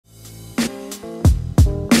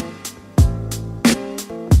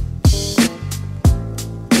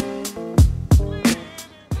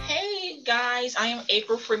ladies. I am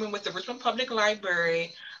April Freeman with the Richmond Public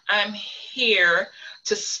Library. I'm here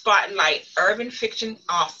to spotlight urban fiction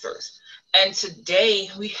authors. And today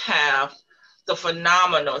we have the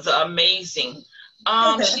phenomenal, the amazing.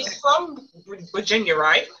 She's from Virginia,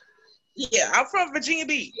 right? Yeah, I'm from Virginia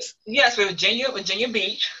Beach. Yes, Virginia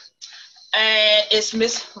Beach. And it's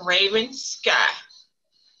Miss Rayven Skyy.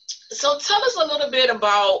 So tell us a little bit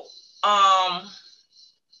about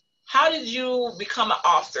how did you become an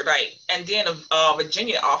author, right? And then a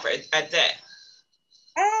Virginia author at that?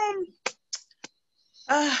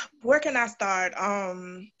 Where can I start?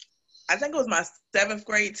 I think it was my 7th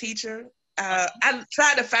grade teacher. I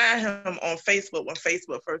tried to find him on Facebook when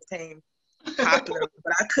Facebook first came popular,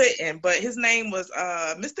 but I couldn't. But his name was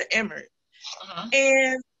Mr. Emmert.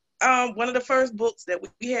 And one of the first books that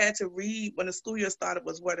we had to read when the school year started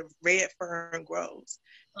was Where the Red Fern Grows.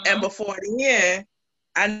 And before then,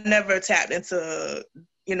 I never tapped into,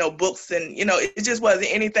 books, and, it just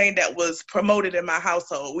wasn't anything that was promoted in my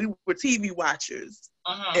household. We were TV watchers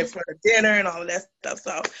in front of dinner and all of that stuff.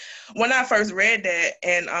 So when I first read that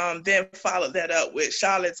and then followed that up with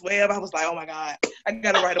Charlotte's Web, I was like, oh my God, I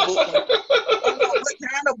got to write a book. I don't know what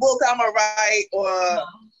kind of book I'm going to write or,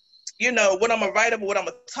 what I'm going to write about, what I'm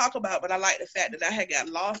going to talk about. But I like the fact that I had got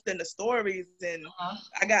lost in the stories and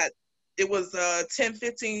it was 10,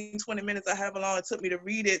 15, 20 minutes, or however long it took me to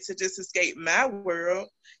read it, to just escape my world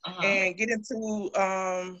and get into,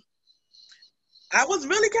 I was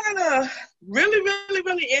really kind of,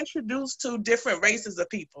 really introduced to different races of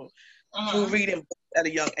people through reading books at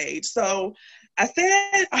a young age. So I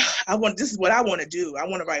said, this is what I want to do. I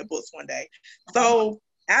want to write books one day. So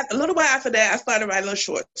a little while after that, I started writing little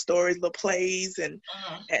short stories, little plays and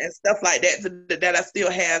stuff like that I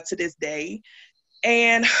still have to this day.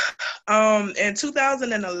 And in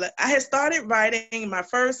 2011, I had started writing my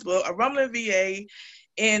first book, A Rumbling VA,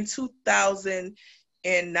 in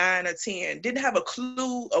 2009 or 10. Didn't have a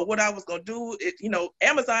clue of what I was going to do.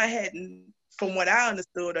 Amazon hadn't, from what I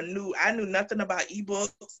understood, I knew nothing about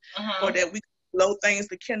ebooks or that we could load things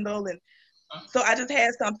to Kindle. And so I just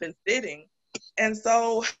had something sitting. And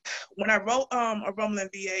so when I wrote A Rumbling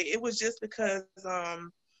VA, it was just because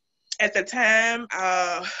at the time,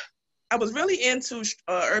 I was really into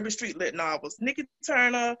urban street lit novels, Nikki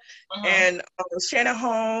Turner and Shannon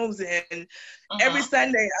Holmes, and every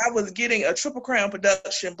Sunday I was getting a Triple Crown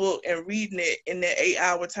production book and reading it in that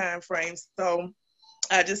 8-hour time frame. So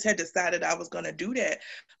I just had decided I was going to do that.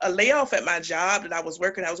 A layoff at my job that I was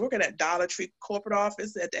working at Dollar Tree corporate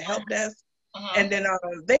office at the help desk, and then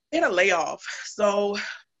they had a layoff. So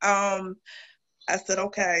I said,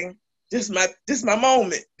 okay, this is my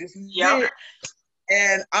moment. This is it.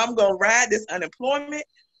 And I'm going to ride this unemployment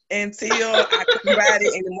until I couldn't ride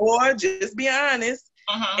it anymore, just be honest.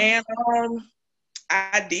 And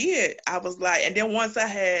I did. I was like, and then once I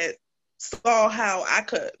had saw how I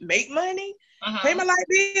could make money, pay my light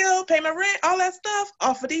bill, pay my rent, all that stuff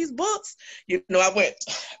off of these books, I went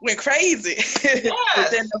crazy.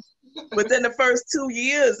 Yes. within the first 2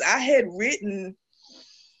 years, I had written,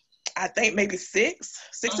 I think maybe six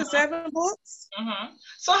or 7 books.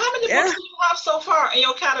 So how many books do you have so far in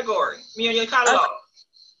your category, in your catalog?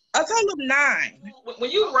 A total of 9.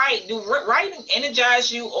 When you write, do writing energize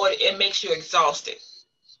you or it makes you exhausted?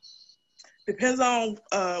 Depends on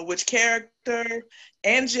which character.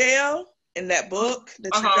 Angel in that book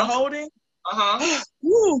that you're holding.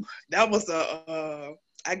 Woo, that was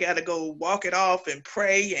I gotta go walk it off and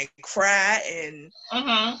pray and cry and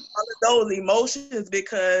all of those emotions,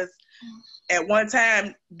 because at one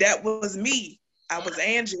time that was me. I was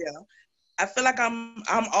Angel. I feel like I'm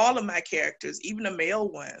all of my characters, even the male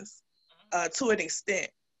ones, to an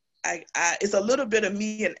extent. It's a little bit of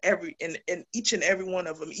me in each and every one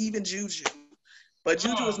of them, even Juju. But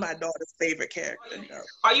Juju is my daughter's favorite character.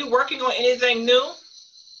 Are you working on anything new?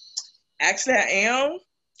 Actually, I am.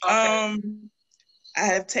 Okay. I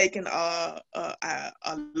have taken a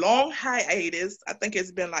long hiatus. I think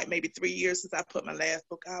it's been like maybe 3 years since I put my last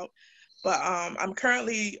book out. But I'm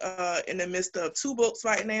currently in the midst of 2 books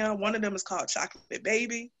right now. One of them is called Chocolate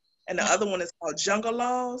Baby, and the other one is called Jungle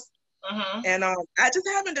Laws. And I just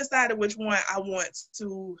haven't decided which one I want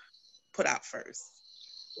to put out first.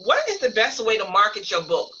 What is the best way to market your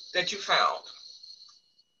book that you found?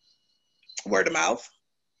 Word of mouth.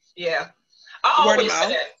 Yeah. Word of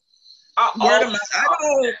mouth. Word of mouth.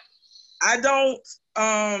 I don't.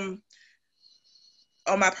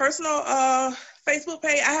 On my personal Facebook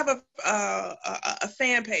page, I have a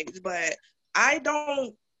fan page, but I'm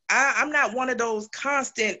not one of those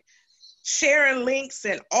constant sharing links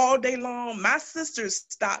and all day long. My sisters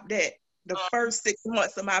stopped that the first 6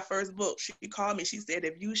 months of my first book, she called me. She said,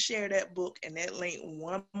 if you share that book and that link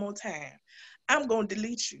one more time, I'm going to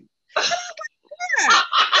delete you. I'm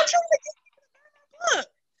trying to get book.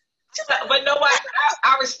 But you know what?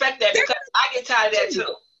 I respect that because I get tired of that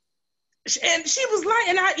too. And she was like,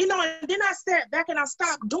 and I, and then I sat back and I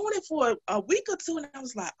stopped doing it for a week or two, and I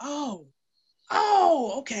was like, oh,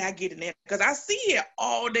 okay, I get it now. Because I see it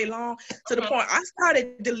all day long to the point I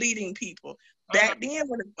started deleting people. Back then,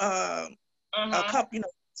 when a couple,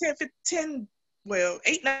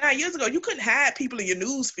 8, 9 years ago, you couldn't hide people in your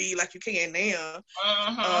news feed like you can now.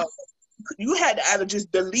 You had to either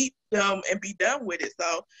just delete them and be done with it.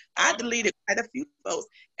 So I deleted quite a few folks.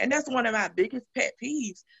 And that's one of my biggest pet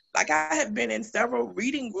peeves. Like, I have been in several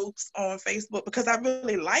reading groups on Facebook because I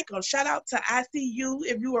really like them. Shout out to ICU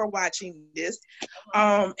if you are watching this.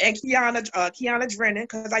 And Kiana Drennan,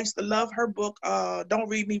 because I used to love her book, Don't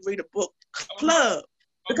Read Me, Read a Book Club,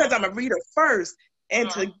 because I'm a reader first. And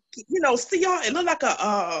to, see y'all, it look like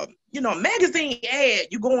a, magazine ad.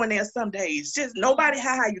 You go in there some days, just nobody,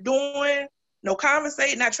 how you doing? No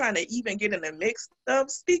conversation, not trying to even get in the mix of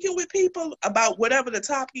speaking with people about whatever the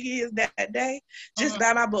topic is that day. Just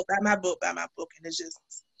buy my book. And it's just,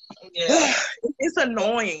 it's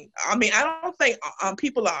annoying. I mean, I don't think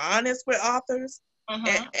people are honest with authors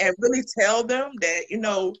and really tell them that,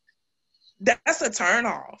 that's a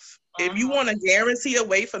turnoff. If you want to guarantee a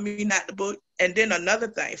way for me not to book, and then another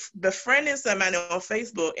thing, befriending somebody on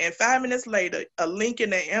Facebook and 5 minutes later, a link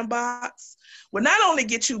in the inbox will not only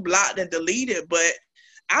get you blocked and deleted, but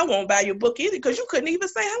I won't buy your book either because you couldn't even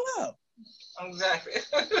say hello. Exactly.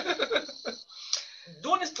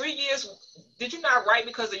 During this 3 years, did you not write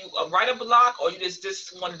because of a writer block, or you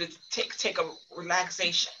just wanted to take a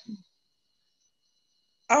relaxation?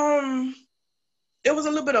 It was a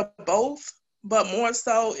little bit of both, but more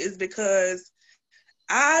so is because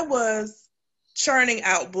I was churning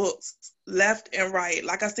out books left and right.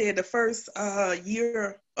 Like I said, the first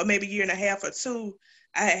year or maybe year and a half or two,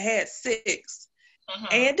 I had 6.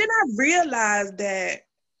 And then I realized that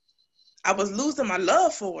I was losing my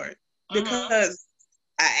love for it because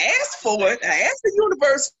I asked for it. I asked the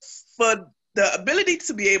universe for the ability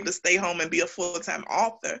to be able to stay home and be a full-time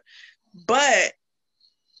author. But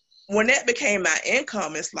when that became my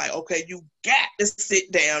income, it's like, okay, you got to sit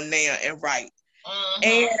down now and write.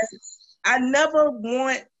 And I never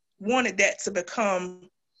wanted that to become,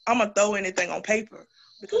 I'm going to throw anything on paper.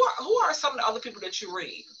 Who are some of the other people that you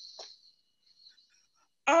read?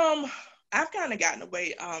 I've kind of gotten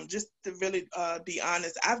away, just to really be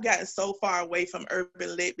honest, I've gotten so far away from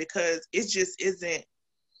urban lit because it just isn't.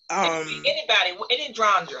 Anybody, any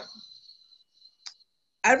genre?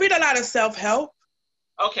 I read a lot of self-help.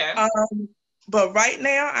 Okay. But right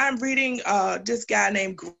now I'm reading this guy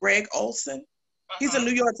named Greg Olson. He's a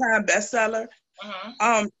New York Times bestseller.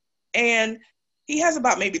 And he has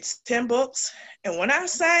about maybe 10 books. And when I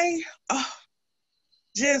say,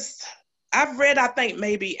 I've read, I think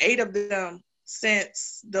maybe 8 of them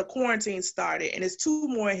since the quarantine started. And there's 2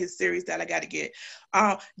 more in his series that I got to get.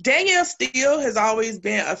 Danielle Steele has always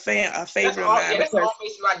been a favorite of mine. That's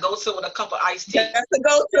always my go-to with a cup of iced tea. That's a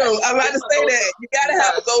go-to. I'm about to say that. You got to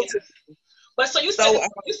have a go-to. But so you said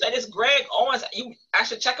it's Greg Owens. I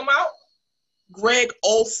should check him out? Greg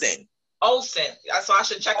Olson. So I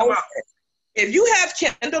should check him out. If you have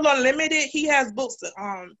Kindle Unlimited, he has books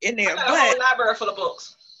in there. I got a whole library full of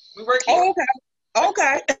books. We work here.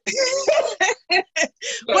 Okay.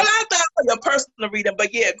 Well, I thought for your personal reading,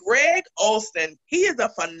 but yeah, Greg Olson, he is a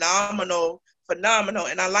phenomenal,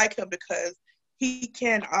 and I like him because he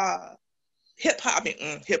can head hop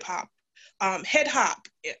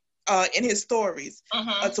in his stories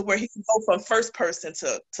to where he can go from first person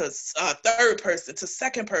to third person to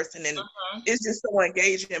second person, and it's just so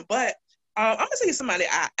engaging. But I'm gonna tell you somebody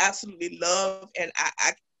I absolutely love, and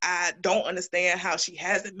I don't understand how she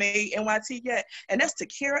hasn't made NYT yet, and that's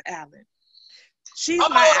Takira Allen. She's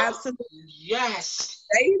my absolute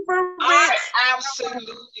favorite. I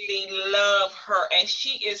absolutely love her, and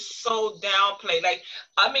she is so downplayed. Like,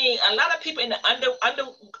 I mean, a lot of people in the under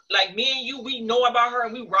like me and you, we know about her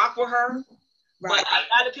and we rock with her. Right. But a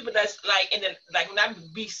lot of people that's like when I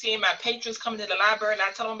be seeing my patrons coming to the library and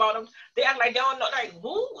I tell them about them, they act like they don't know. Like,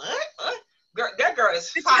 who? What? Girl, that girl is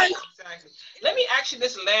fine. Exactly. Let me ask you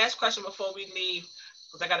this last question before we leave,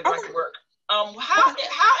 because I got to go back to work. How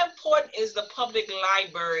important is the public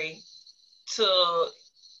library to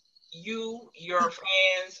you, your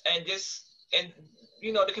fans, and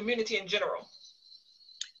the community in general?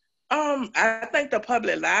 I think the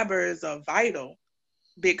public libraries are vital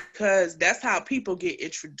because that's how people get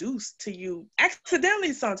introduced to you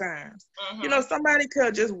accidentally sometimes. You know, somebody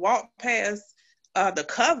could just walk past the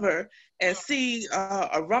cover and see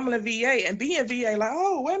a rumbling VA and be in VA like,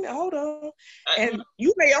 oh, wait a minute, hold on. And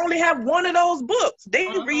you may only have one of those books. They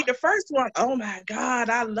read the first one. Oh my God,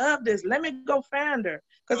 I love this. Let me go find her.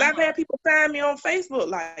 Because I've had people find me on Facebook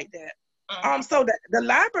like that. So the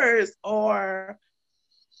libraries are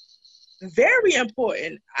very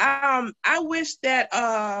important. I wish that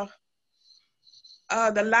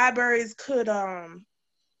the libraries could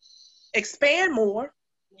expand more.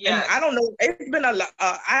 Yes. And I don't know, it's been a lot.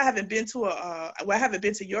 I haven't been to I haven't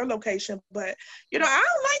been to your location, but you know, I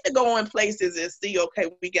don't like to go in places and see, okay,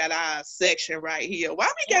 we got our section right here. Why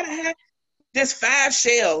we gotta have this 5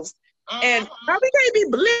 shelves? And why we can't be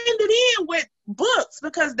blended in with books,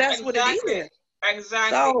 because that's what it is.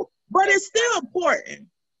 Exactly. So, but it's still important.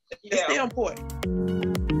 It's still important.